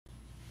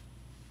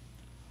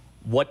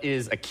What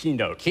is a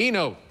keynote?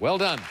 Keynote. Well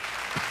done.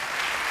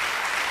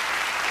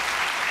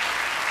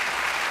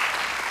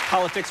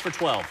 Politics for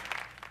 12.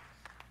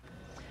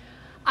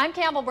 I'm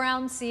Campbell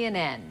Brown,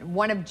 CNN.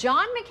 One of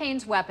John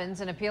McCain's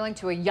weapons in appealing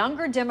to a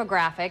younger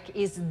demographic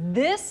is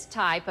this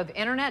type of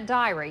internet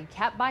diary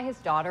kept by his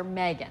daughter,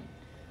 Megan.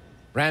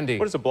 Randy.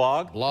 What is a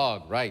blog?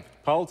 Blog, right.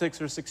 Politics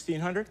for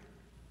 1600?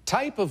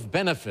 Type of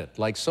benefit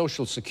like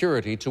Social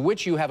Security to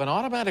which you have an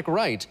automatic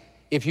right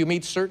if you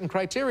meet certain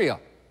criteria.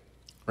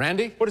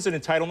 Randy? What is an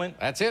entitlement?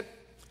 That's it.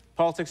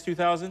 Politics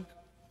 2000?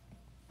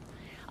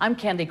 I'm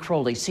Candy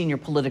Crowley, senior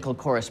political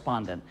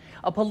correspondent.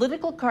 A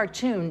political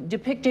cartoon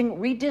depicting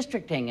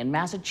redistricting in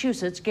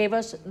Massachusetts gave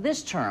us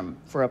this term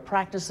for a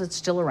practice that's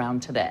still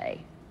around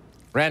today.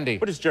 Randy.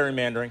 What is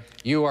gerrymandering?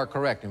 You are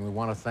correct, and we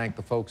want to thank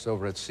the folks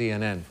over at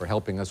CNN for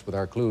helping us with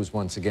our clues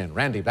once again.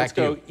 Randy, back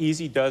to you. Let's go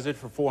easy does it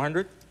for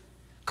 400.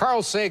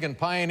 Carl Sagan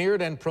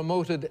pioneered and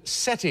promoted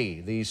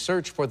SETI, the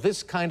search for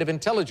this kind of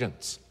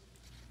intelligence.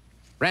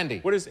 Randy.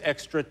 What is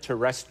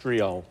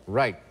extraterrestrial?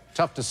 Right.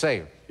 Tough to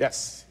say.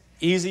 Yes.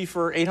 Easy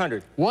for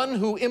 800. One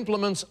who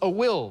implements a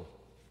will.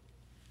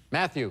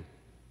 Matthew.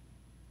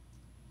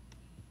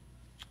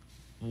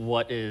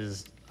 What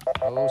is...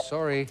 Oh,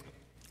 sorry.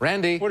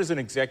 Randy. What is an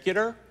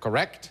executor?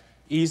 Correct.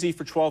 Easy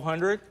for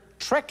 1200.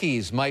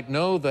 Trekkies might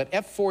know that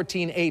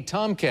F-14A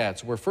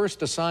Tomcats were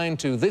first assigned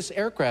to this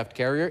aircraft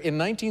carrier in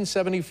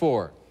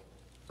 1974.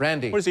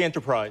 Randy. What is the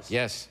Enterprise?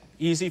 Yes.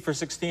 Easy for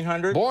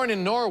 1600. Born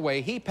in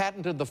Norway, he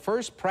patented the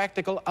first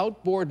practical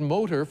outboard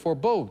motor for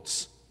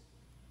boats.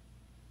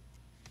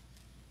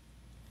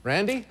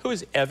 Randy? Who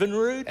is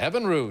Evinrude?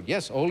 Evinrude.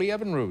 Yes, Ole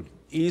Evinrude.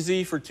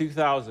 Easy for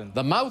 2000.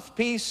 The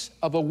mouthpiece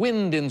of a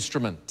wind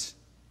instrument.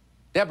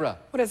 Deborah.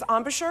 What is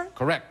embouchure?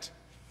 Correct.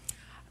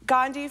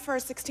 Gandhi for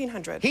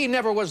 1600. He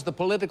never was the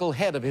political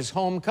head of his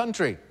home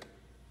country.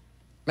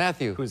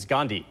 Matthew. Who's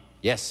Gandhi?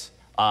 Yes.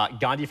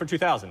 Gandhi for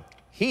 2000.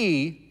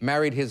 He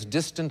married his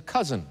distant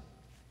cousin.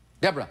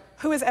 Deborah.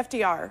 Who is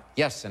FDR?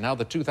 Yes, and now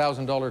the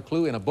 $2,000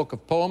 clue in a book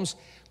of poems.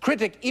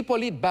 Critic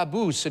Hippolyte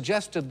Babou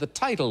suggested the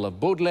title of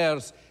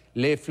Baudelaire's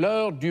Les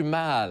Fleurs du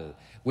Mal,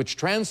 which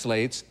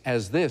translates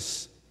as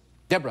this.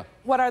 Deborah.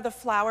 What are the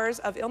flowers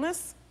of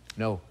illness?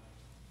 No.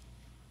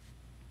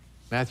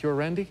 Matthew or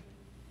Randy?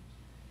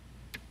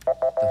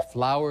 The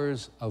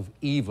flowers of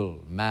evil,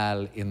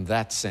 mal in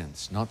that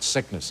sense, not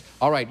sickness.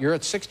 All right, you're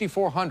at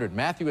 6,400.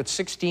 Matthew at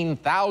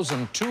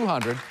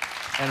 16,200.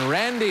 And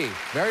Randy,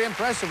 very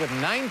impressive, at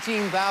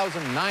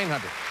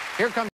 19,900. Here comes